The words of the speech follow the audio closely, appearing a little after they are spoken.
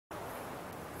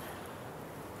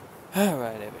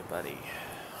Alright everybody,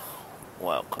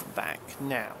 welcome back.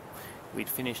 Now, we'd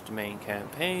finished the main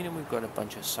campaign and we've got a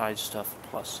bunch of side stuff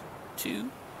plus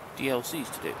 2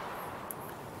 DLCs to do.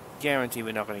 Guarantee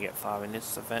we're not going to get far in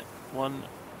this event one,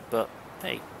 but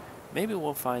hey, maybe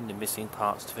we'll find the missing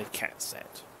parts to the cat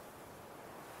set.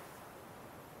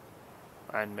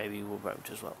 And maybe we'll vote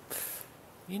as well.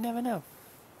 You never know.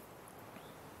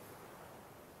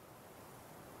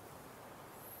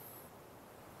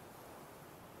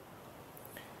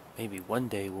 Maybe one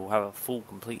day we'll have a full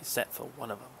complete set for one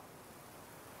of them.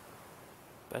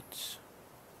 But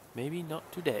maybe not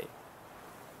today.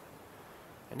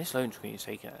 And this loan screen is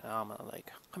taking an arm and a leg.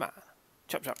 Come on.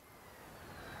 Chop chop.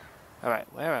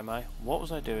 Alright, where am I? What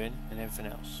was I doing? And everything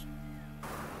else.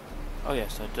 Oh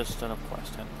yes, I've just done a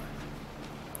quest, haven't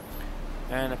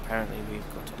I? And apparently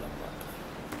we've got to level up.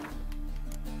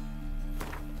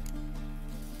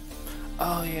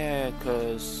 Oh yeah,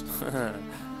 because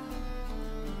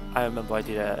I remember I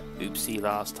did a oopsie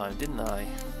last time, didn't I?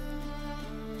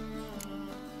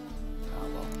 Oh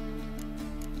well.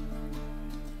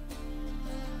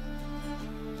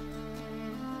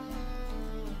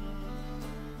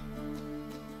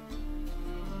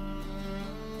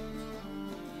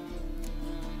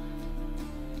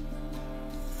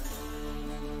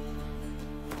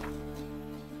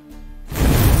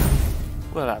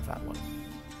 We'll have that one.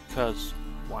 Because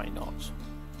why not?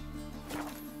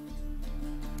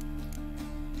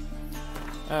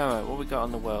 Alright, what we got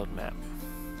on the world map?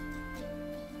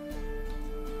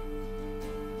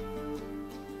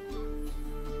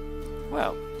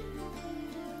 Well,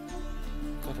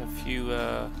 got a few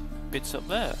bits up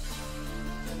there.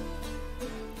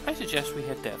 I suggest we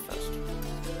head there first.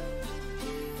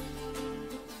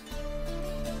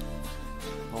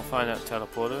 We'll find out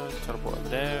teleport over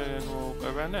there, and we'll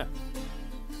go around there.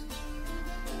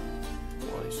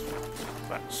 Well,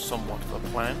 that's somewhat of a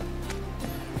plan.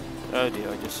 Oh dear,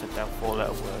 I just said that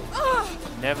 4-letter word.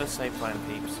 Never say plan,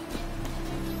 peeps.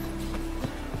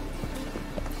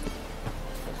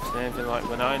 It's anything like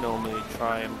when I normally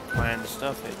try and plan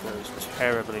stuff, it goes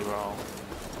terribly wrong.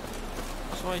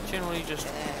 So I generally just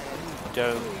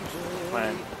don't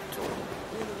plan at all.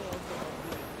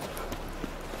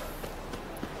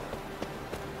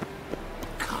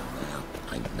 Come out,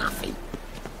 I'm nothing.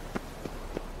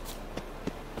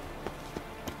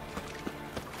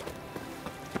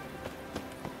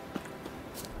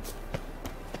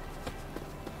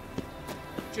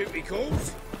 Duty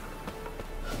calls.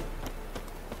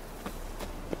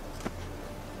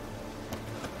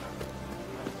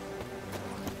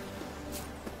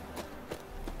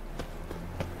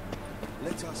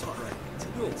 Let us pray to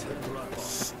your temple.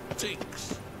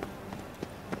 Stinks.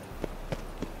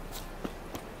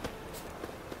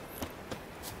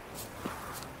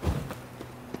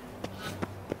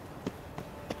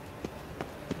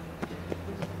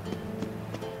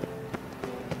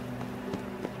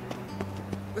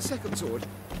 The second sword,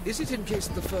 is it in case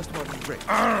the first one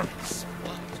breaks?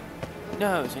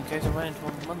 No, it's in case I ran into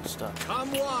a monster.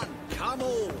 Come one, come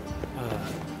all.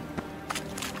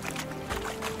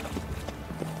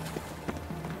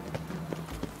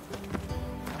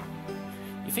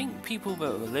 You think people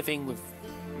that were living with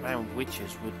around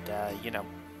witches would, you know,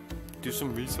 do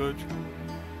some research?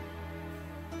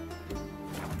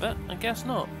 But I guess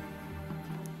not.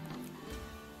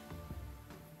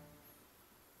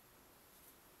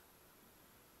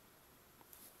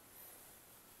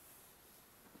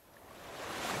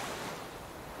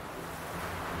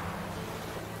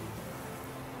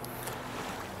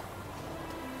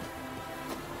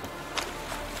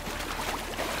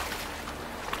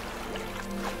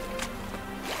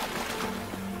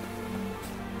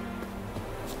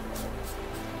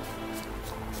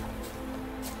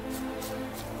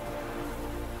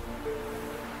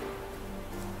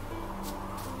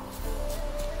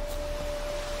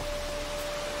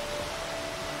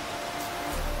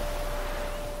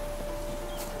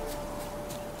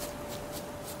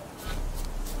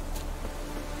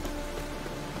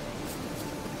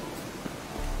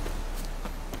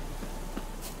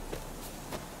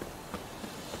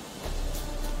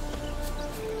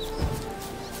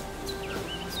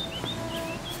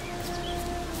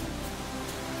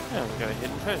 Yeah, we got a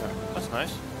hidden treasure. That's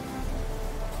nice.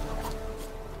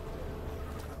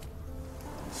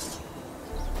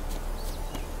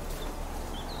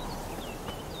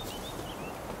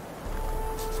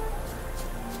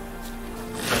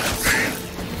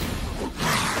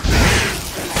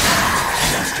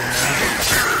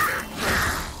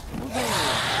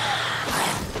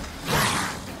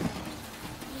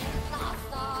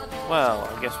 Well,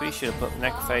 I guess we should have put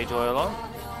necrophage oil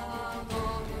on.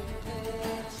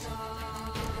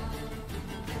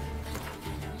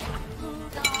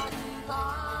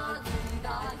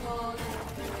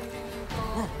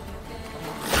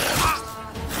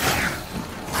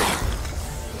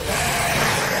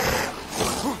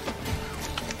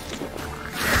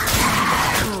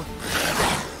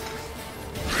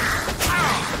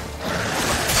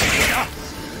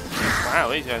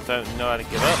 don't know how to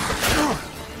give up.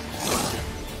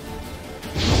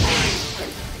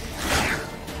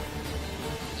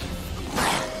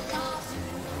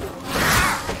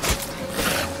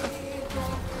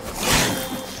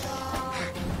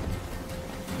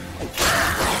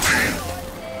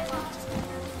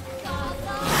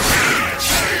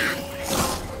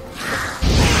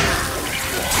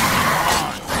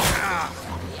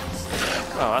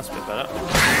 Oh, that's a bit better.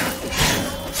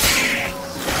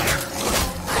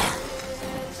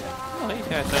 Oh, these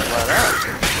guys don't let out.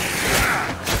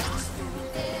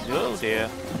 Oh dear.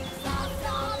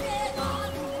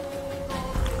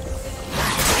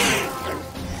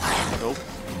 Nope.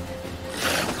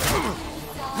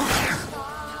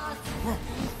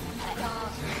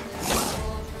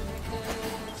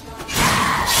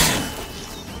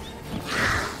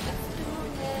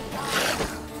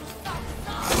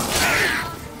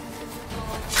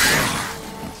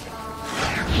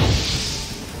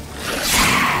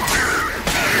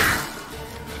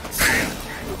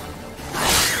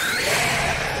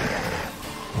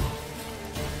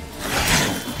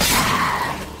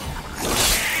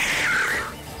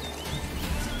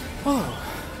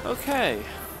 Okay.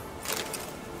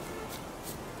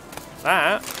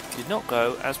 That did not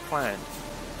go as planned.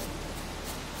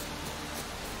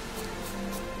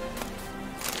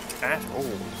 At all.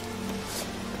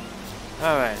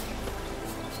 Alright.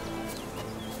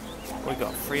 We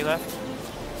got 3 left.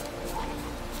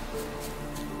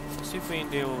 Let's see if we can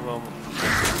deal with them.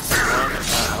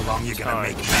 How long you gonna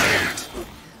make me wait?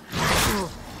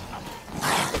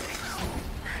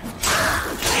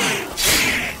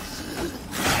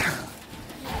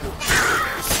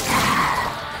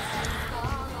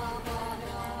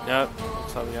 Nope,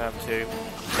 looks like we have to.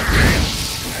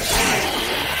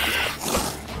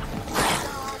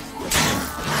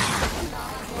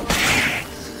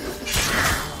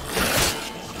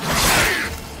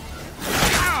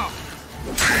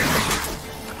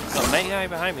 Got a mate guy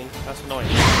behind me, that's annoying.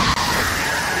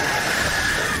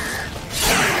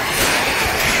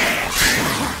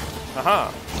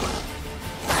 Aha!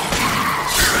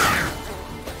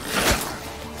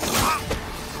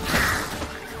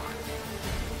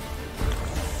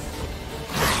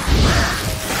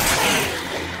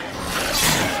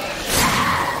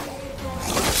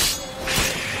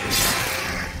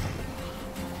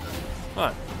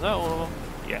 Right, is that all of them?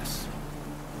 Yes.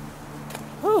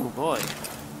 Oh boy.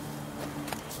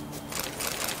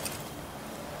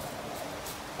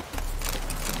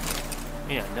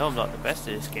 Yeah, I know I'm not the best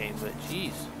at this game, but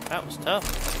jeez, that was tough.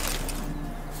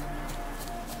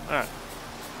 Alright.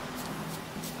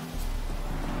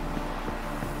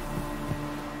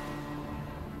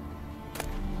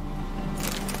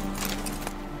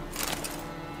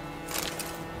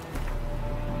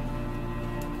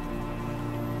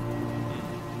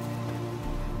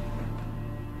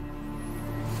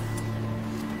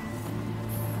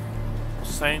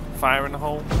 Same, fire in the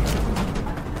hole.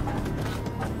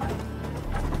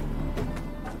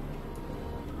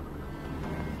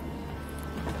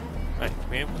 Right, can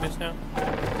we open this now?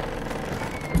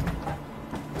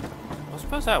 I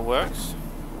suppose that works.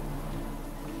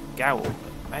 Gowl,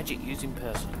 magic using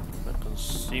person that can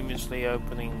seamlessly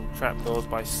opening trapdoors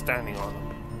by standing on them.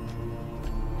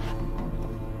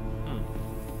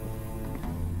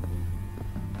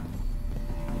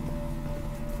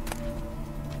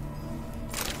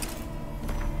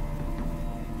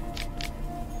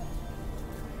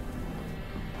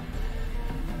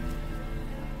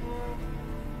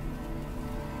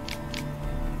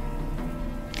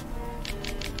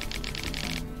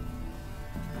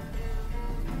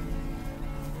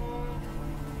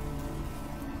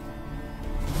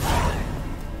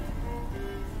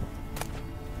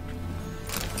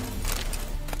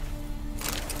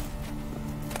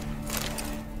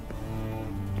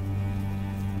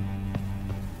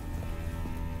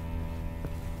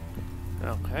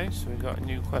 Okay, so we got a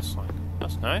new quest line.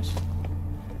 That's nice.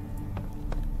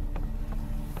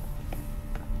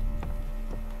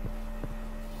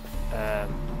 I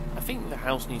think the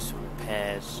house needs some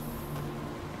repairs.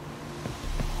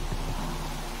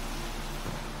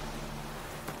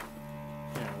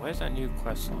 Yeah, where's that new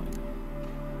quest line?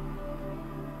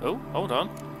 Oh, hold on.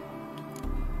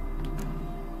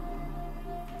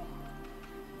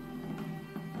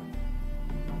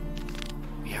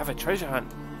 We have a treasure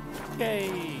hunt. Yay!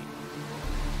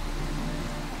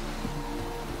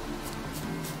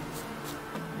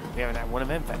 We haven't had one of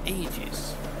them for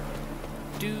ages.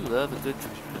 Do love a good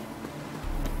treasure hunt.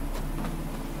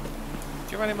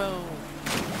 Geronimo!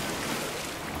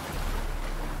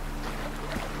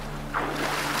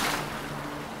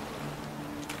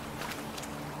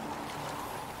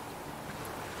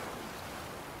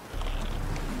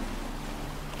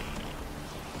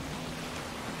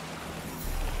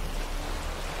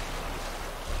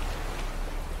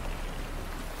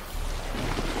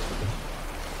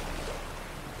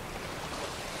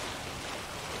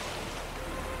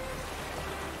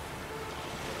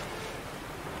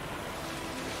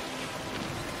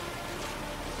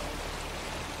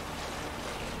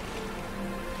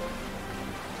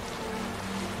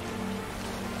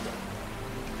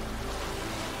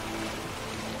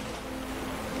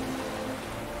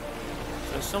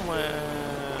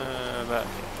 somewhere about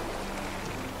here.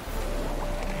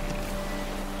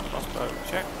 Lost boat,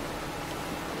 check.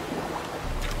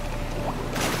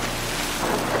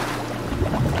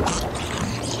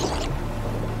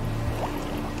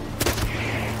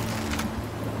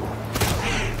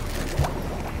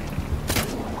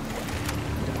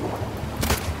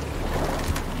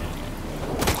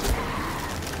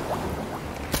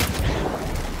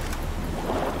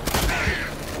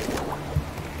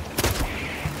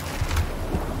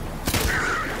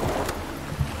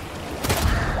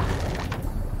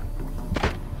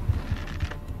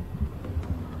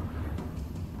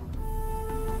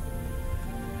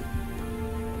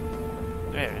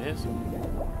 There it is.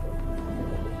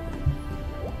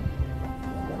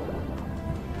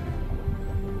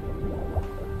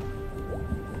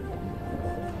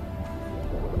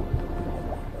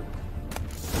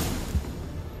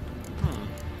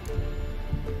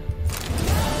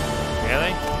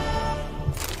 Really?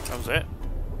 That was it?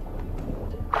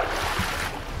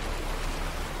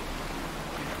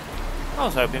 I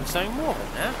was hoping for something more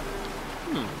than that.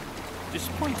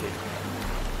 Disappointed.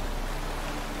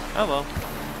 Oh well.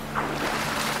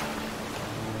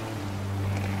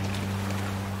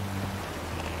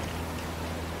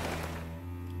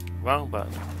 Wrong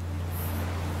button.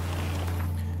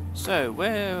 So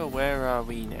where are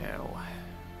we now?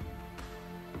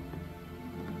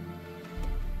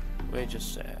 We're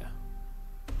just there.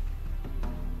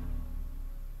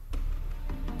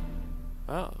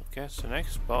 Oh, I guess the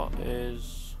next spot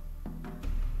is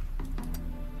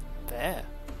there.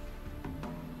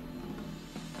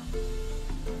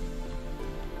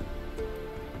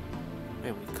 I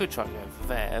mean, we could try to go for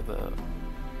there, but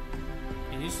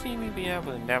can you see me being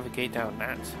able to navigate down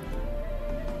that?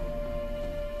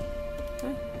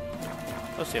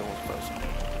 Let's see how one's closer.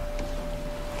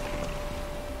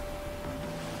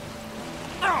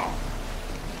 Oh!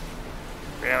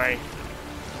 Really?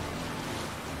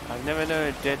 I've never known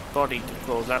a dead body to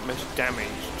cause that much damage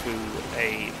to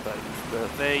a boat,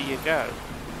 but there you go.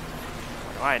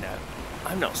 What do I know?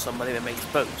 I'm not somebody that makes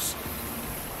boats.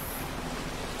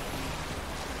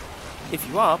 If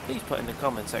you are, please put in the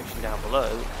comment section down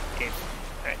below if you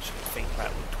actually think that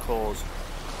would cause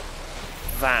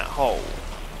that hole.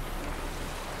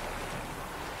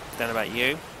 Don't know about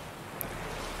you,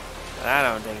 but I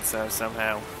don't think so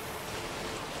somehow.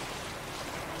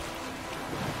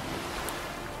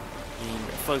 I mean,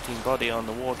 a floating body on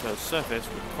the water surface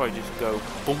would probably just go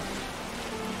boom.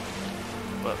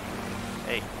 But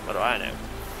hey, what do I know?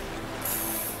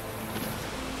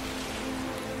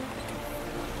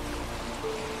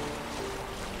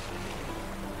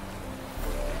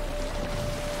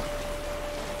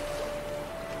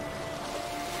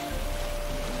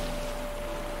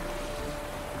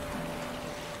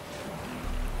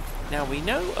 Now we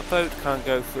know a boat can't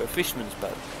go through a fisherman's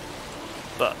boat,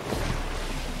 but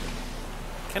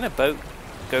can a boat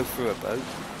go through a boat?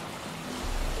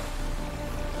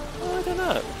 Well, I don't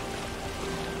know.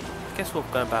 Guess we're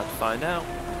about to find out.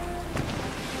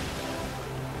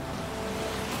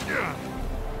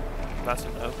 That's a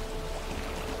no.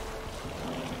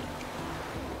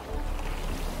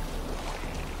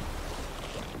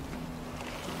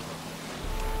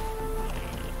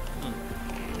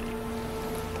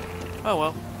 Oh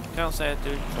well, can't say I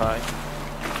didn't try.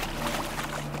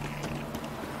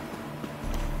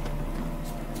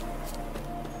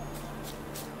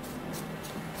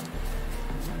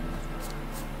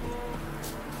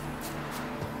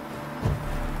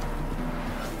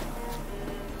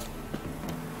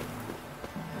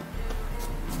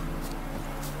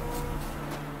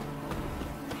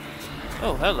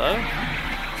 Oh, hello.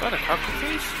 Is that a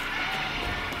cockroach?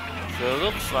 Sure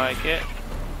looks like it.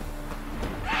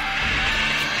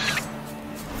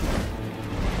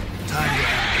 Time to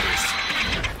end this.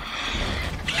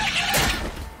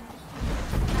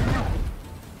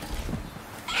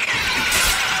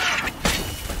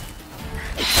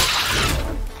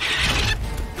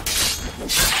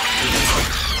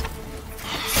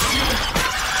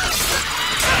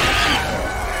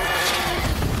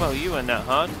 Well, you weren't that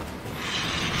hard.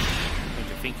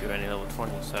 I think you're only level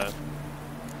 20, so...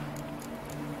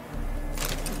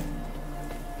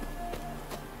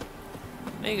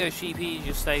 There you go, sheepy,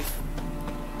 you're safe.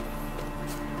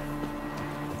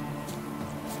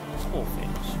 Small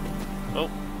things.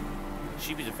 Oh,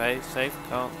 sheepies are safe,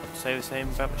 can't say the same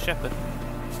about the shepherd.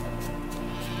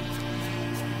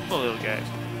 Poor little guys.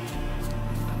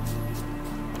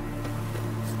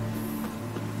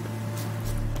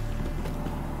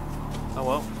 Oh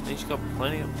well, at least you got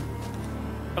plenty of...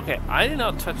 Okay, I did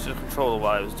not touch the controller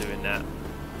while I was doing that.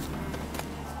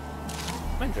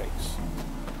 Mandrakes.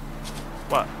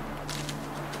 What?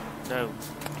 No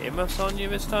earmuffs on you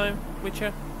this time,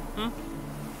 Witcher? Hmm?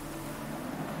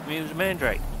 I mean, it was a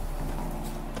mandrake.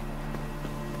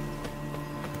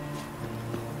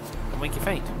 It'll make you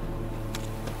faint.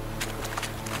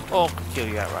 Or kill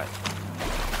you outright.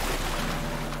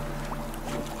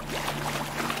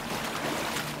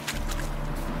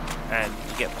 And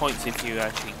you get points if you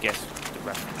actually guess the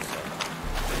reference.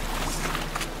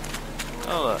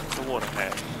 Oh look, it's a water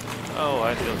hat. Oh,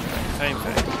 I feel same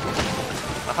thing.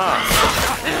 Aha!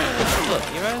 Look,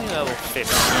 you're only level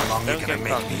 50. How long Don't you get gonna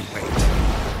make cocky. me wait?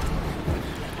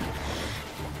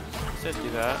 So do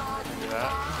that, do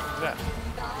that, do that.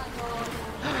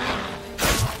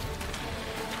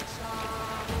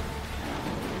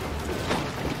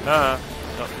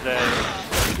 Not today.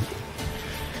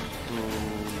 Ooh,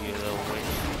 you little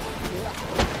witch.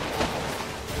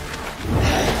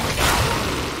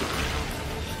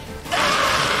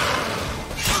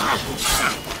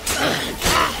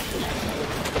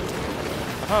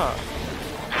 Aha!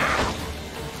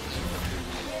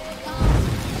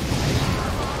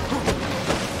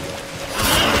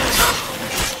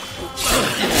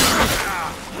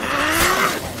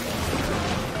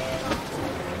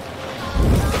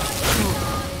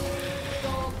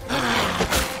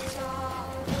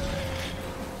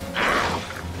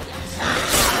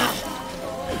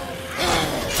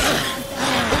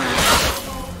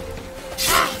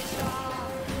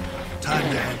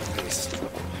 Time to end this.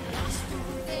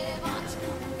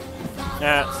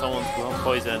 Yeah, someone's gone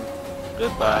poisoned.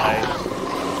 Goodbye.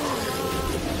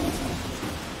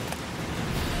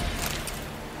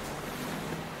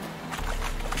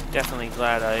 Definitely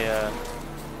glad I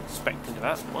specced into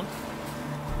that one.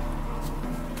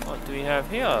 What do we have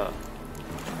here?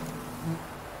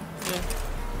 Yeah.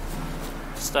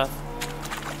 Stuff.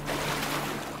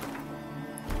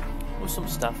 What's some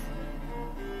stuff?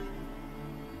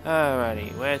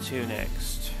 Alrighty, where to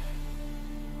next?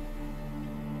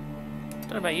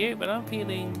 Don't know about you, but I'm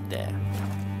feeling there.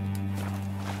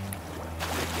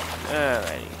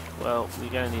 Alrighty, well, we're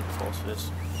gonna need the force for this.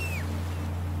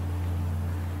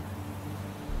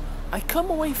 I come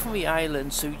away from the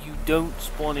island so you don't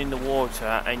spawn in the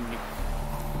water and you...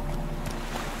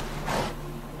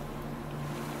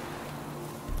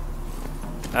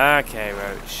 Okay,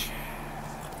 Roach.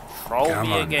 Troll Come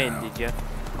me on again, now. did you?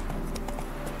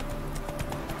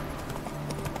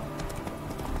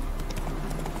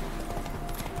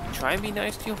 Try and be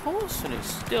nice to your horse and it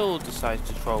still decides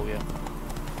to troll you.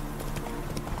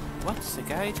 What's the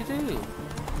guy to do?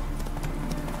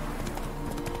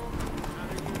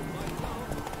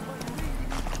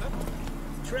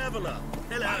 Traveller,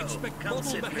 hello. I expect Come model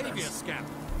sit with behavior us. scan.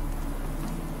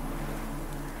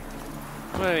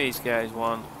 What do these guys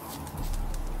want?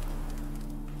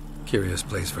 Curious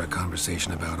place for a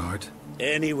conversation about art.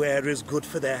 Anywhere is good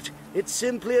for that. It's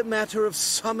simply a matter of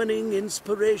summoning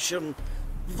inspiration.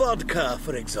 Vodka,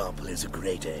 for example, is a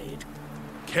great aid.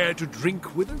 Care to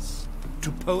drink with us?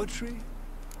 To poetry?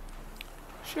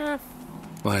 Sure.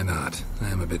 Why not? I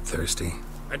am a bit thirsty.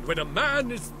 And when a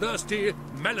man is thirsty,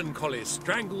 melancholy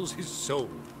strangles his soul.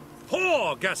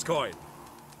 Pour, Gascoigne!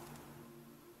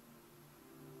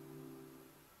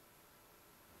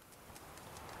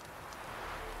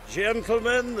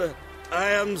 Gentlemen,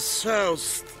 I am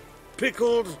soused,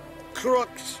 pickled,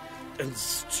 crocked, and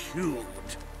stewed.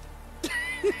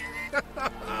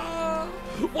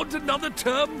 Want another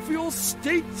term for your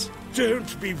state?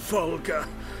 Don't be vulgar.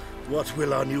 What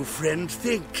will our new friend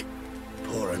think?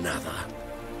 Pour another.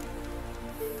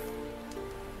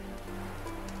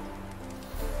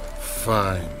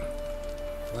 Fine.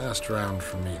 Last round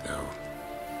for me, though.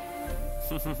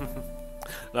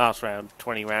 Last round,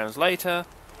 20 rounds later,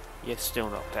 you're still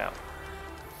knocked out.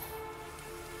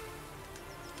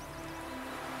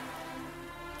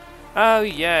 Oh,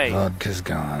 yay. Vodka's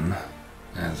gone,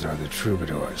 as are the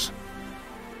troubadours.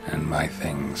 And my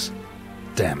things.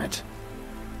 Damn it.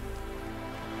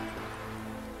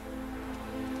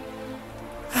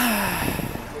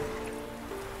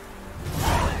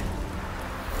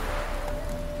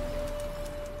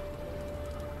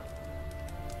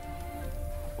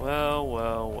 Well,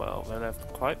 well, well, they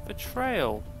left quite the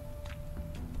trail.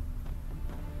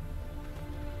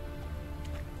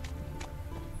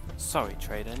 Sorry,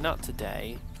 trader, not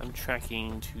today. I'm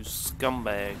tracking two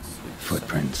scumbags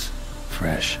Footprints.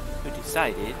 Fresh. who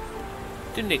decided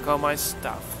to nick all my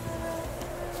stuff.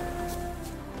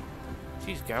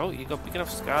 Jeez, Geralt, you got big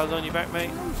enough scars on your back,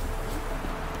 mate?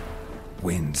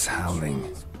 Winds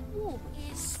howling.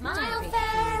 Smile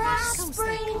fair as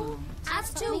spring,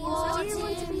 as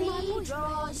towards me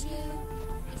draws you.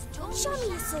 Show me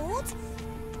your sword.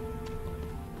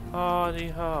 Hardy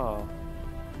ha.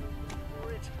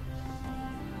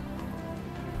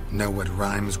 Know what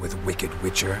rhymes with Wicked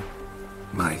Witcher?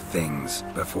 My things,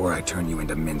 before I turn you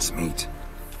into mincemeat.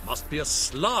 Must be a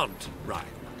slant rhyme.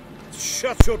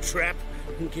 Shut your trap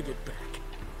and give it back.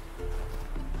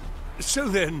 So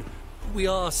then, we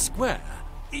are square,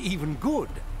 even good,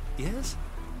 yes?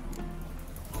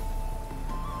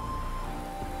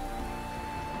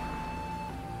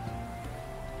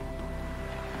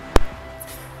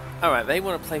 Alright, they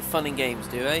want to play fun and games,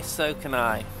 do they? So can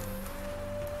I.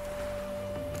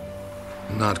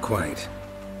 Not quite.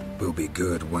 We'll be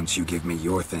good once you give me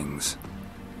your things.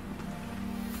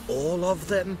 All of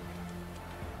them?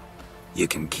 You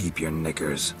can keep your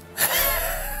knickers.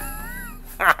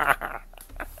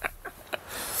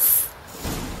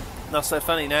 Not so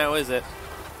funny now, is it?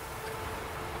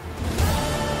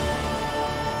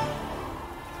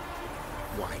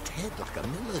 White head like a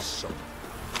miller's son.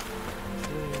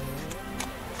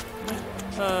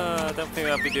 I don't think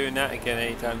I'll be doing that again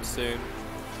anytime soon.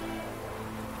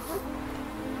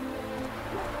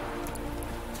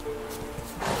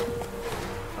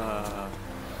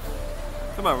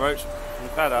 Come on, Roach.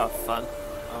 We've had our fun.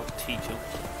 I'll teach him.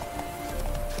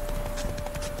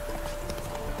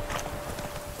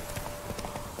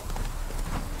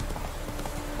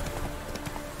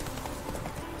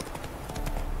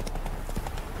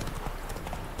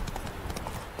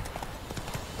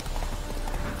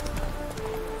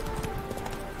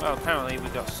 Well, apparently we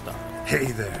got stuck.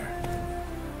 Hey there.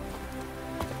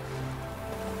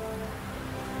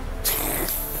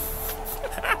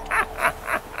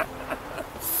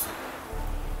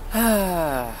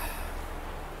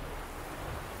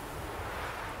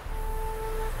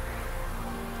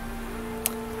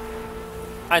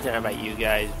 I don't know about you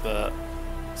guys, but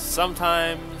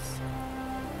sometimes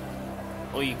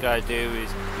all you gotta do is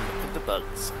look at the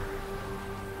bugs.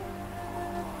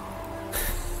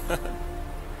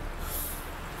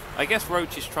 I guess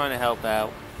Roach is trying to help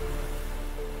out.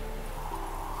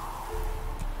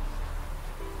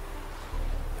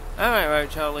 Alright,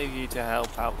 Roach, I'll leave you to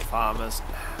help out the farmers.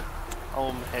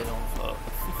 I'll head on foot.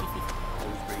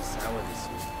 Very sour this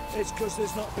year. It's because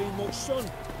there's not been much sun.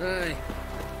 Aye.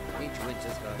 Each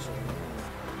winter's got some.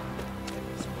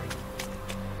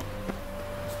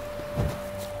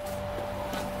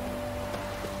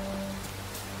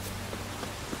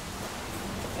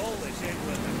 All this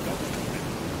England and government.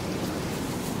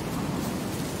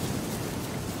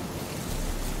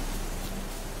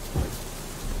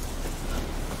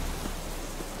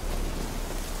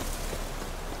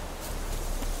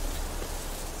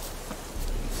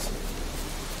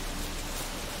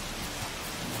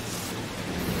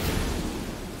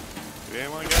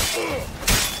 Anyone got?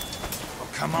 Oh,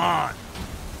 come on.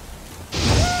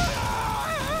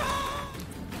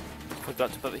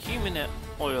 Forgot to put the human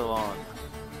oil on.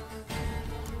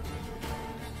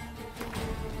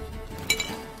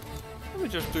 Let me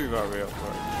just do that real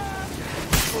quick.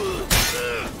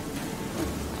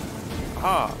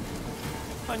 Ah,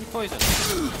 find your poison.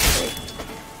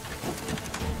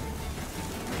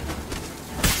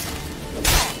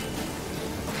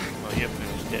 Well, you're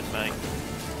finished dead, mate.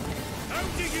 How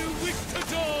do you wish to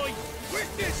die?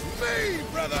 Witness me,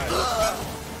 brother!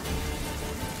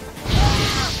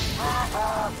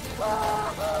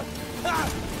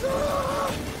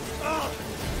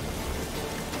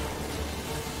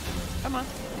 Come on,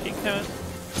 keep coming.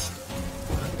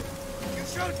 You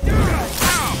shall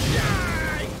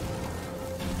die!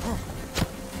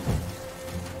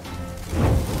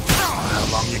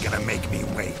 How long you gonna make me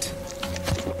wait?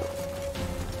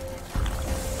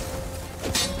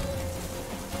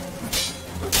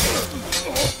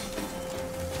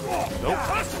 Nope.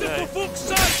 Bastard, Okay. for fuck's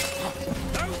sake!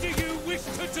 How do you wish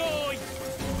to die?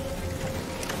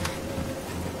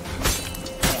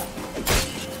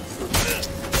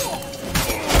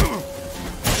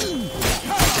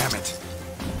 Damn it.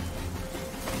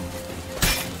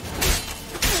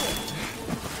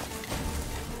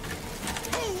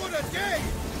 Oh, what a day!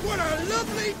 What a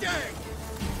lovely day!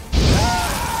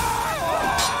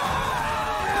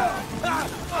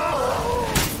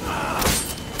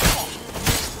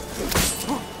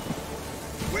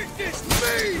 Witness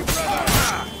me, brother!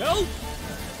 Help!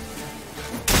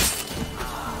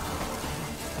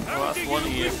 How Well, do that's one of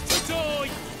you. wish to die?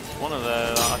 One of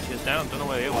the archers down. Don't know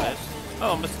where the other is.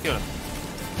 Oh, Mr. Killer.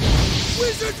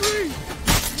 Wizardry!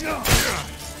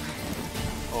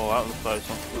 Oh, that was a close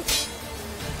one.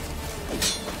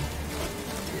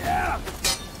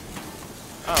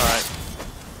 Alright.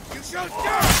 You shall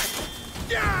die!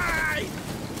 Die!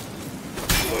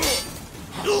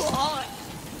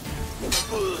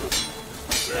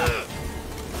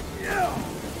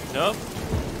 Nope.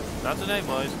 Not today,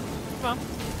 boys. Come on.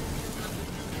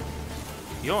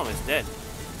 You're almost dead.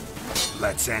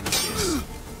 Let's end this.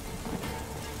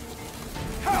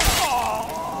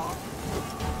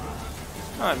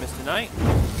 Alright, Mr. Knight.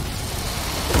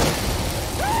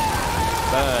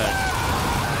 Burn.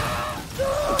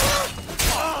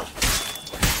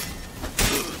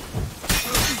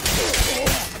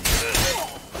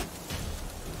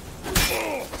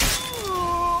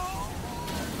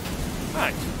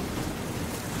 Right.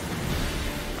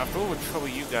 After all the trouble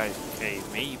you guys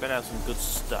gave me, you better have some good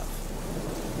stuff.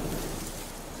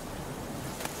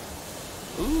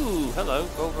 Ooh, hello,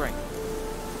 gold ring.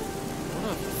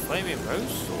 What a flaming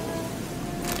rose sword.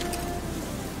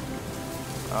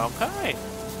 Okay.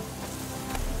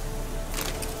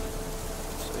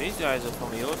 So these guys are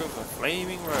from the order of a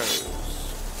flaming rose.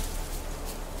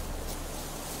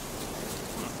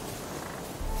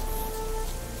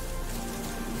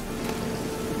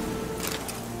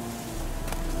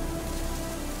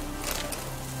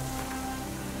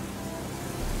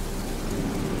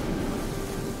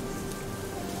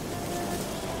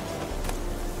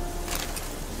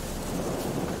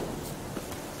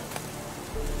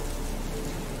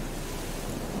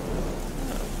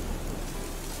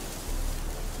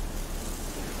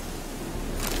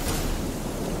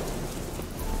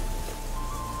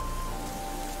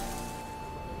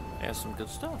 There's some good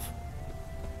stuff.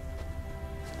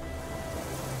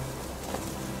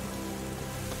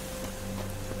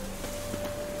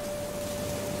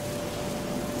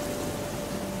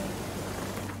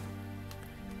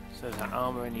 So is that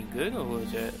armor any good, or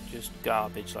is it just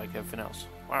garbage like everything else?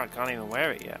 Wow, I can't even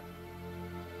wear it yet.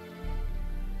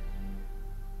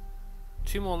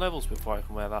 2 more levels before I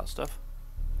can wear that stuff.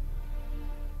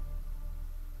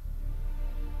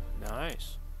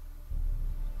 Nice.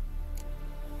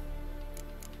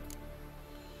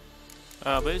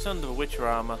 But it's under the Witcher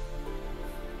armor.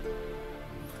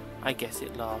 I guess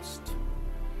it lost.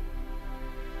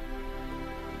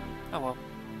 Oh well.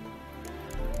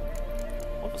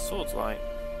 What the sword's like?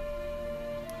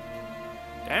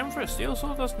 Damn, for a steel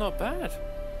sword, that's not bad.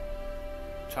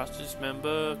 Chance to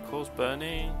dismember, cause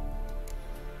burning.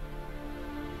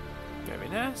 Very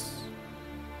nice.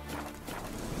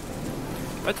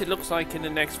 But it looks like in the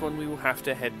next one we will have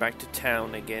to head back to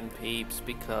town again, peeps,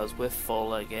 because we're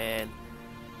full again.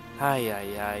 Aye,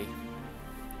 aye, aye.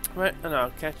 Right, and I'll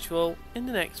catch you all in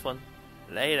the next one.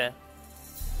 Later.